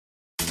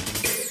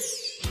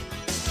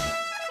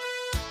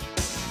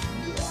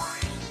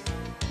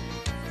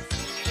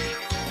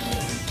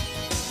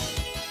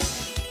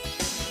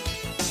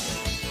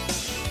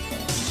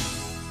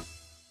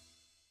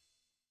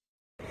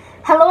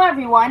Hello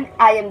everyone,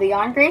 I am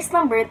Diane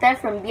Lamberte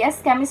from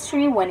BS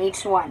Chemistry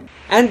 1H1.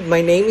 And my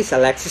name is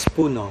Alexis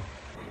Puno.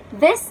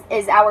 This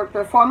is our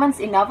Performance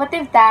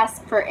Innovative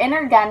Task for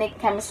Inorganic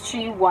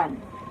Chemistry 1.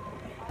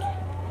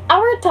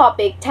 Our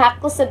topic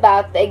tackles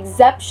about the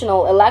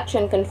exceptional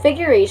electron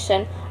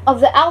configuration of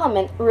the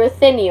element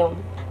ruthenium.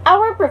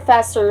 Our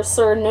professor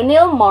Sir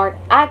Nunil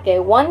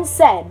Ake once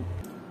said,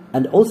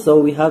 and also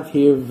we have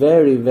here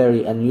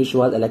very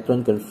unusual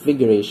electron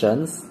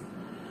configurations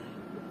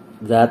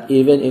that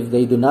even if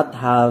they do not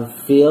have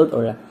field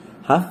or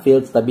have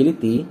field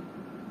stability,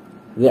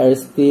 they are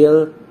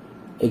still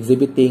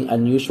exhibiting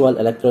unusual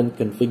electron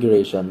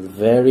configurations.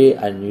 Very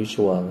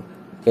unusual.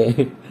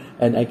 Okay,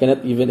 and I cannot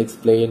even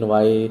explain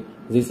why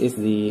this is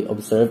the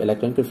observed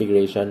electron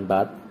configuration,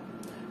 but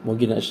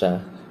mugi na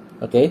siya.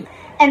 Okay?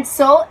 And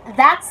so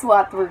that's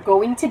what we're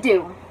going to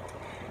do.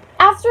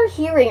 After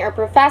hearing our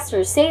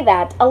professor say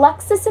that,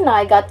 Alexis and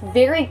I got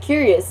very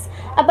curious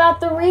about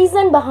the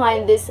reason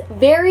behind this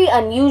very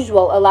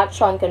unusual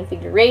electron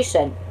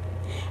configuration.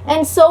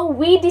 And so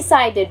we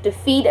decided to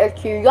feed our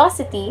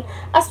curiosity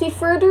as we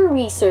further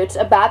research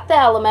about the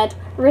element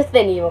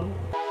ruthenium.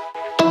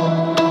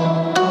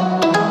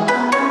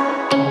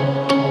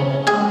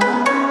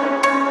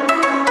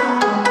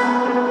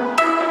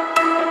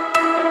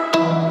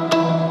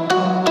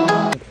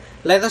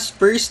 Let us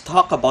first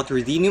talk about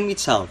ruthenium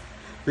itself.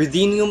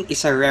 Ruthenium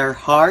is a rare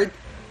hard,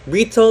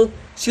 brittle,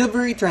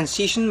 silvery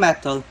transition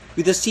metal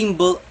with a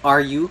symbol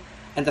Ru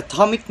and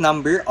atomic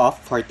number of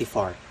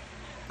 44.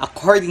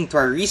 According to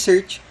our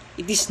research,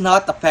 it is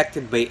not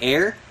affected by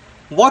air,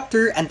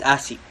 water, and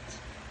acid,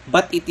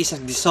 but it is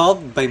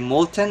dissolved by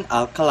molten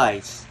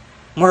alkalis.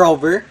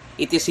 Moreover,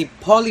 it is a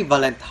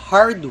polyvalent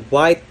hard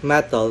white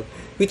metal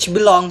which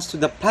belongs to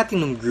the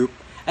platinum group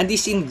and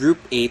is in group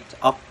 8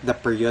 of the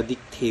periodic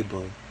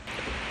table.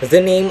 The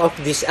name of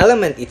this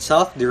element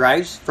itself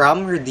derives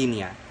from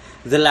Ruthenia,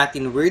 the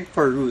Latin word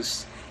for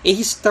Rus, a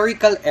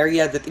historical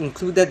area that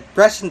included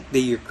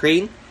present-day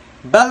Ukraine,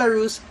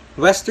 Belarus,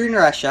 Western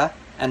Russia,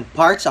 and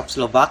parts of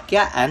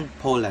Slovakia and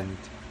Poland.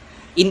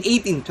 In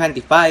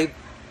 1825,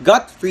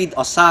 Gottfried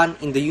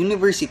Osan in the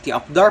University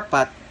of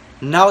Dorpat,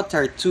 now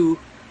Tartu,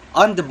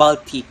 on the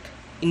Baltic,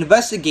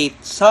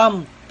 investigated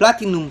some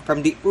platinum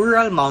from the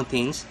Ural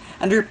Mountains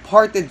and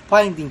reported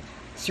finding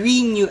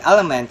 3 new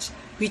elements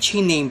which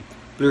he named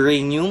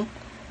pluranium,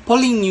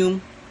 polonium,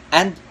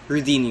 and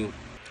ruthenium.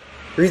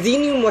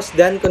 Ruthenium was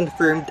then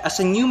confirmed as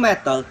a new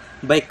metal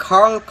by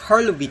Karl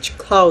Karlovich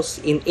Klaus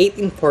in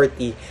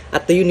 1840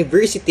 at the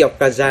University of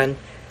Kazan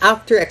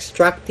after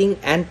extracting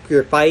and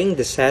purifying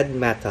the said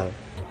metal.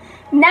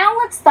 Now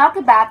let's talk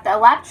about the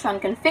electron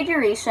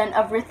configuration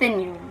of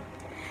ruthenium.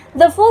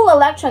 The full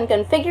electron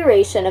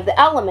configuration of the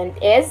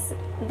element is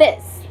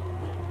this.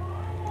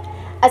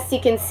 As you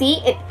can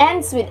see, it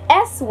ends with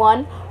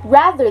S1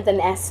 rather than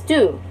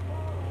S2.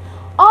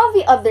 All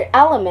the other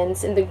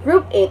elements in the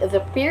group 8 of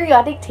the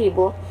periodic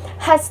table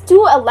has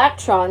 2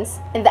 electrons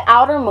in the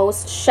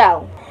outermost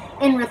shell.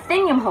 In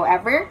ruthenium,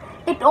 however,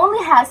 it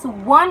only has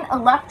 1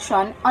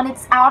 electron on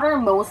its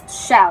outermost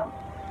shell.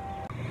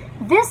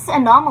 This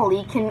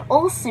anomaly can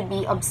also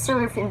be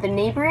observed in the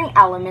neighboring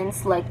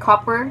elements like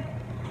copper,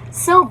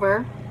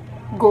 silver,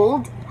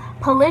 gold,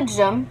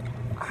 palladium,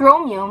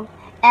 chromium,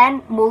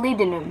 and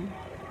molybdenum.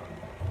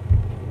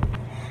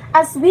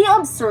 As we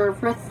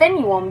observe,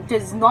 ruthenium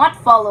does not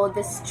follow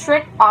the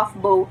strict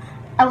Aufbau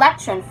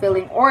electron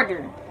filling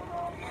order.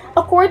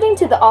 According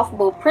to the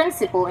Aufbau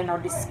principle in our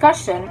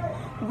discussion,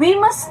 we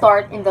must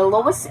start in the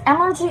lowest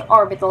energy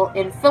orbital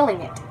in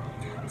filling it.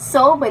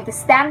 So, by the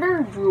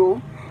standard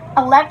rule,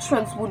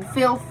 electrons would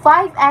fill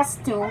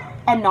 5s2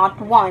 and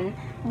not 1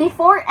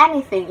 before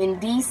anything in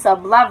d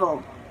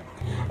sublevel.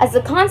 As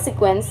a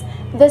consequence,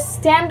 the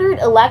standard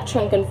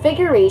electron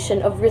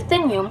configuration of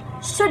ruthenium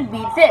should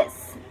be this.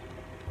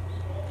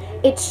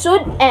 It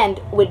should end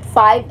with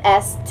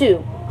 5s2.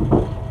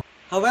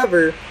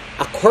 However,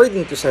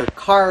 according to Sir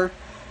Karl,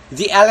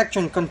 the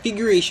electron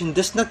configuration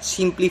does not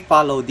simply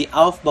follow the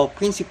Aufbau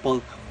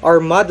principle or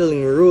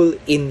Madelung rule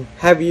in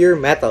heavier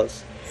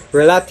metals.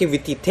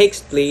 Relativity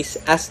takes place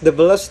as the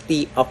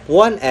velocity of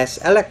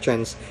 1s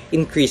electrons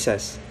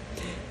increases.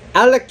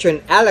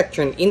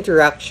 Electron-electron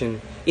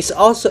interaction is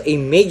also a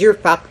major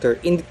factor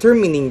in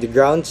determining the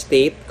ground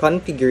state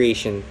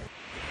configuration.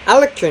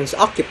 Electrons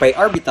occupy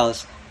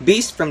orbitals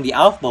based from the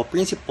Aufbau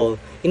principle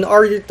in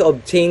order to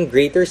obtain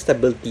greater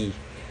stability.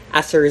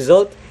 As a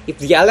result, if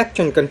the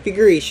electron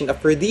configuration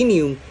of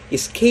ruthenium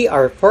is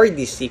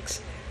Kr4d6,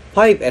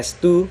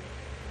 5s2,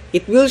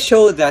 it will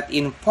show that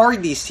in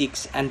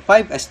 4d6 and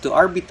 5s2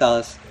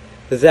 orbitals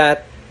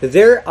that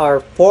there are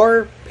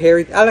 4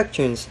 paired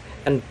electrons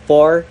and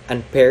 4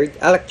 unpaired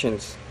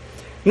electrons.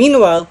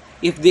 Meanwhile,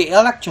 if the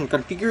electron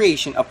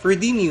configuration of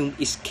ruthenium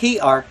is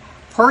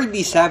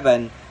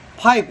Kr4d7,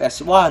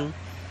 5s1,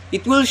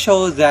 it will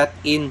show that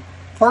in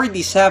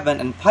 4d7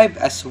 and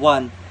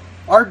 5s1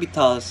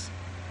 orbitals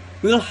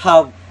will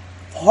have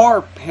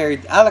 4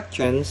 paired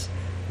electrons,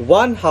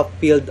 1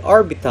 half-filled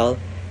orbital,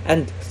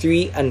 and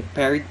 3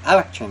 unpaired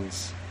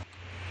electrons.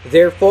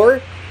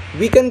 Therefore,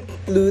 we can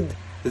conclude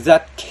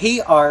that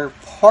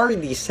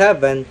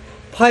Kr4d7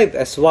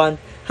 5s1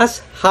 has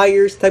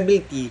higher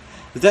stability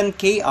than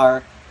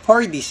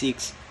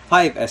Kr4d6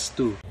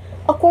 5s2.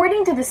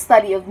 According to the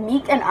study of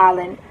Meek and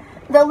Allen,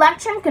 the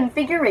electron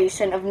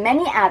configuration of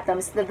many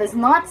atoms that does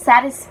not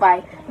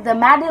satisfy the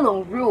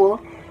Madelung rule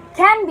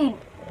can be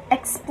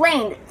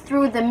explained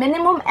through the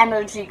minimum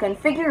energy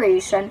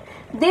configuration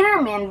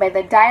determined by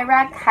the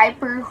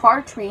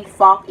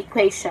Dirac-Hartree-Fock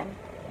equation.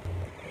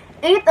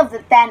 8 of the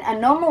 10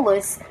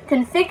 anomalous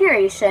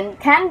configuration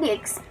can be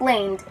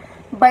explained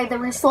by the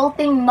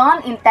resulting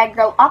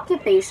non-integral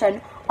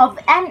occupation of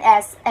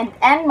ns and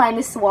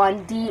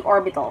n-1 d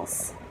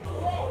orbitals.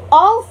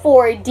 All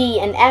 4 d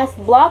and f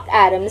block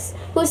atoms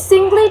whose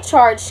singly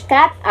charged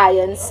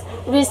cations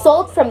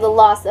result from the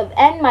loss of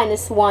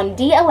n-1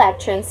 d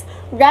electrons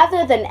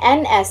rather than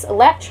ns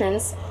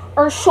electrons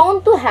are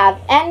shown to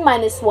have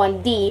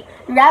n-1 d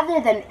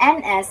rather than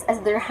ns as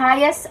their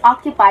highest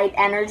occupied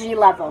energy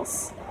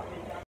levels.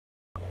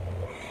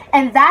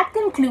 And that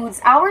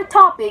concludes our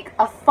topic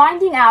of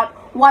finding out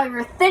why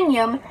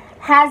ruthenium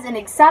has an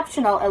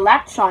exceptional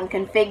electron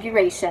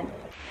configuration.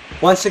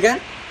 Once again,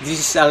 this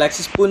is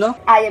Alexis Puno.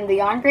 I am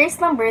Diane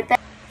Lamberte.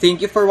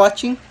 Thank you for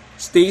watching.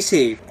 Stay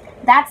safe.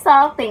 That's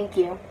all. Thank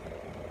you.